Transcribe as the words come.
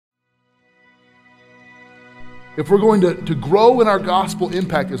If we're going to grow in our gospel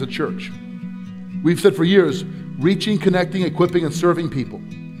impact as a church, we've said for years, reaching, connecting, equipping, and serving people,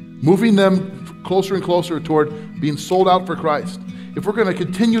 moving them closer and closer toward being sold out for Christ. If we're going to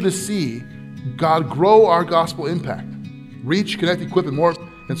continue to see God grow our gospel impact, reach, connect, equip,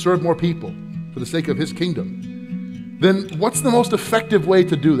 and serve more people for the sake of his kingdom, then what's the most effective way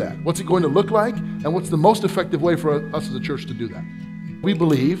to do that? What's it going to look like? And what's the most effective way for us as a church to do that? We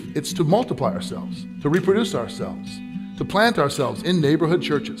believe it's to multiply ourselves, to reproduce ourselves, to plant ourselves in neighborhood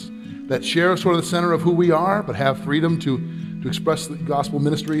churches that share sort of the center of who we are, but have freedom to express the gospel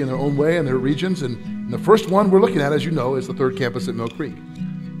ministry in their own way in their regions. And the first one we're looking at, as you know, is the third campus at Mill Creek.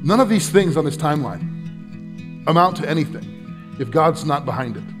 None of these things on this timeline amount to anything if God's not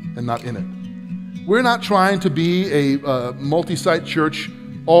behind it and not in it. We're not trying to be a multi-site church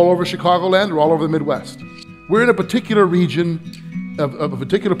all over Chicagoland or all over the Midwest. We're in a particular region of a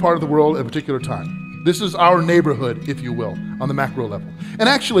particular part of the world at a particular time. This is our neighborhood, if you will, on the macro level. And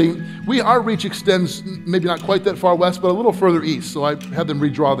actually, our reach extends maybe not quite that far west, but a little further east. So I had them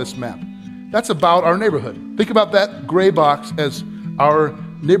redraw this map. That's about our neighborhood. Think about that gray box as our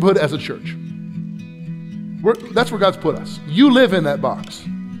neighborhood as a church. That's where God's put us. You live in that box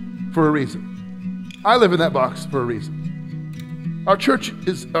for a reason. I live in that box for a reason. Our church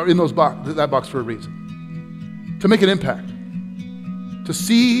are in that box for a reason. To make an impact. To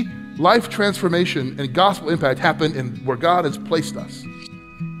see life transformation and gospel impact happen in where God has placed us.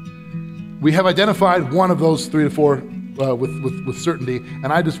 We have identified one of those 3 to 4 with certainty,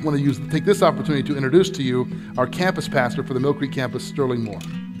 and I just want to take this opportunity to introduce to you our campus pastor for the Mill Creek campus, Sterling Moore.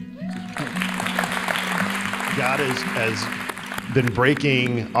 God has been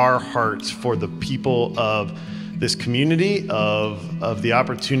breaking our hearts for the people of this community, of the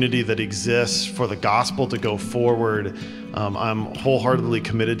opportunity that exists for the gospel to go forward. I'm wholeheartedly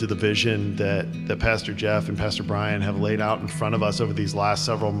committed to the vision that Pastor Jeff and Pastor Brian have laid out in front of us over these last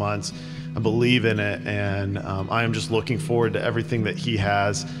several months. I believe in it, and I am just looking forward to everything that he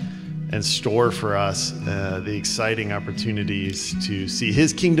has in store for us, the exciting opportunities to see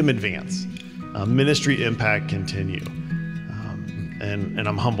his kingdom advance, ministry impact continue. And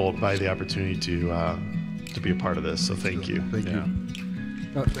I'm humbled by the opportunity to be a part of this, so thank you. Thank you.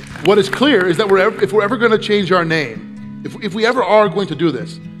 What is clear is that if we're ever going to change our name, if we ever are going to do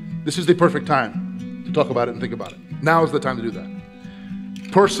this, this is the perfect time to talk about it and think about it. Now is the time to do that.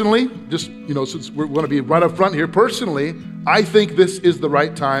 Personally, just, since we're going to be right up front here, personally, I think this is the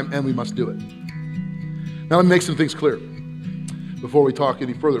right time and we must do it. Now let me make some things clear before we talk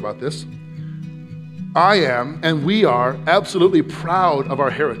any further about this. I am, and we are, absolutely proud of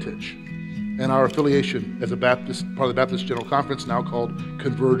our heritage and our affiliation as a Baptist, part of the Baptist General Conference, now called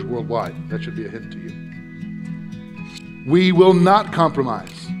Converge Worldwide. That should be a hint to you. We will not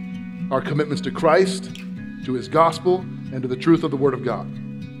compromise our commitments to Christ, to his gospel, and to the truth of the Word of God.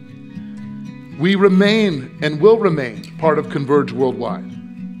 We remain and will remain part of Converge Worldwide,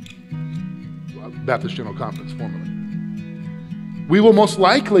 Baptist General Conference, formerly. We will most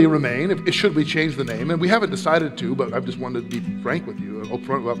likely remain, should we change the name, and we haven't decided to, but I just wanted to be frank with you,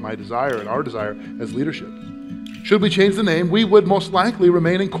 upfront about my desire and our desire as leadership. Should we change the name, we would most likely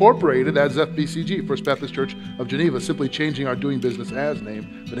remain incorporated as FBCG, First Baptist Church of Geneva, simply changing our doing business as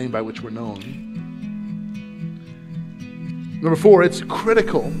name, the name by which we're known. Number 4, it's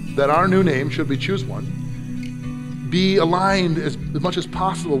critical that our new name, should we choose one, be aligned as much as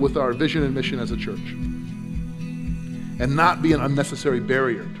possible with our vision and mission as a church, and not be an unnecessary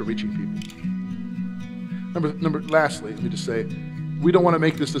barrier to reaching people. Lastly, let me just say, we don't want to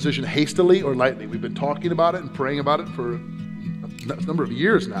make this decision hastily or lightly. We've been talking about it and praying about it for a number of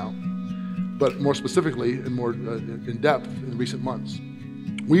years now, but more specifically and more in depth in recent months.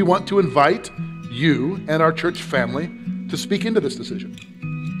 We want to invite you and our church family to speak into this decision,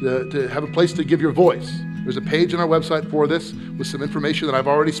 to have a place to give your voice. There's a page on our website for this with some information that I've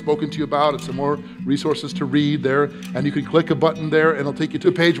already spoken to you about and some more resources to read there. And you can click a button there and it'll take you to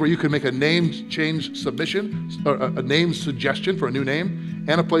a page where you can make a name change submission, or a name suggestion for a new name,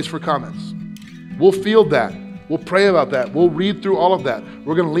 and a place for comments. We'll field that. We'll pray about that. We'll read through all of that.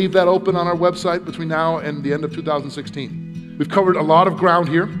 We're going to leave that open on our website between now and the end of 2016. We've covered a lot of ground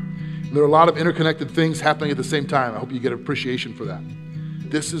here. There are a lot of interconnected things happening at the same time. I hope you get appreciation for that.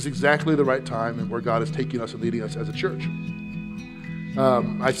 This is exactly the right time and where God is taking us and leading us as a church.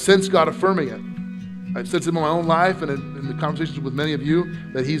 I sense God affirming it. I sense him in my own life and in the conversations with many of you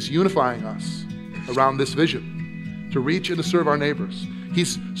that he's unifying us around this vision to reach and to serve our neighbors.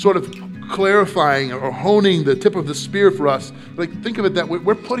 He's sort of clarifying or honing the tip of the spear for us. Like, think of it that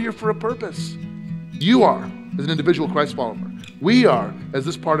we're put here for a purpose. You are, as an individual Christ follower. We are, as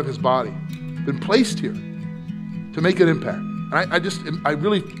this part of his body, been placed here to make an impact. And I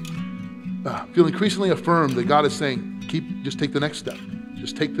really feel increasingly affirmed that God is saying, just take the next step.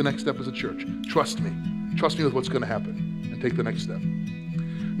 Just take the next step as a church. Trust me. Trust me with what's going to happen, and take the next step.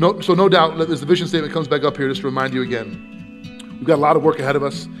 So no doubt, as the vision statement comes back up here, just to remind you again, we've got a lot of work ahead of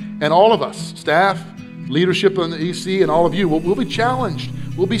us, and all of us, staff, leadership on the EC, and all of you, we'll be challenged,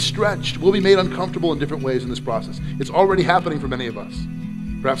 we'll be stretched, we'll be made uncomfortable in different ways in this process. It's already happening for many of us.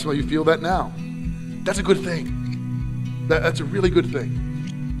 Perhaps some of you feel that now. That's a good thing. That's a really good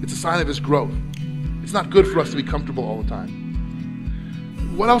thing. It's a sign of His growth. It's not good for us to be comfortable all the time.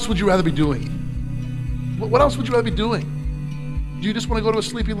 What else would you rather be doing? What else would you rather be doing? Do you just want to go to a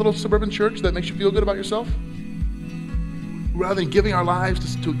sleepy little suburban church that makes you feel good about yourself? Rather than giving our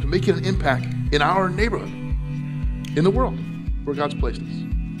lives to making an impact in our neighborhood, in the world where God's placed us.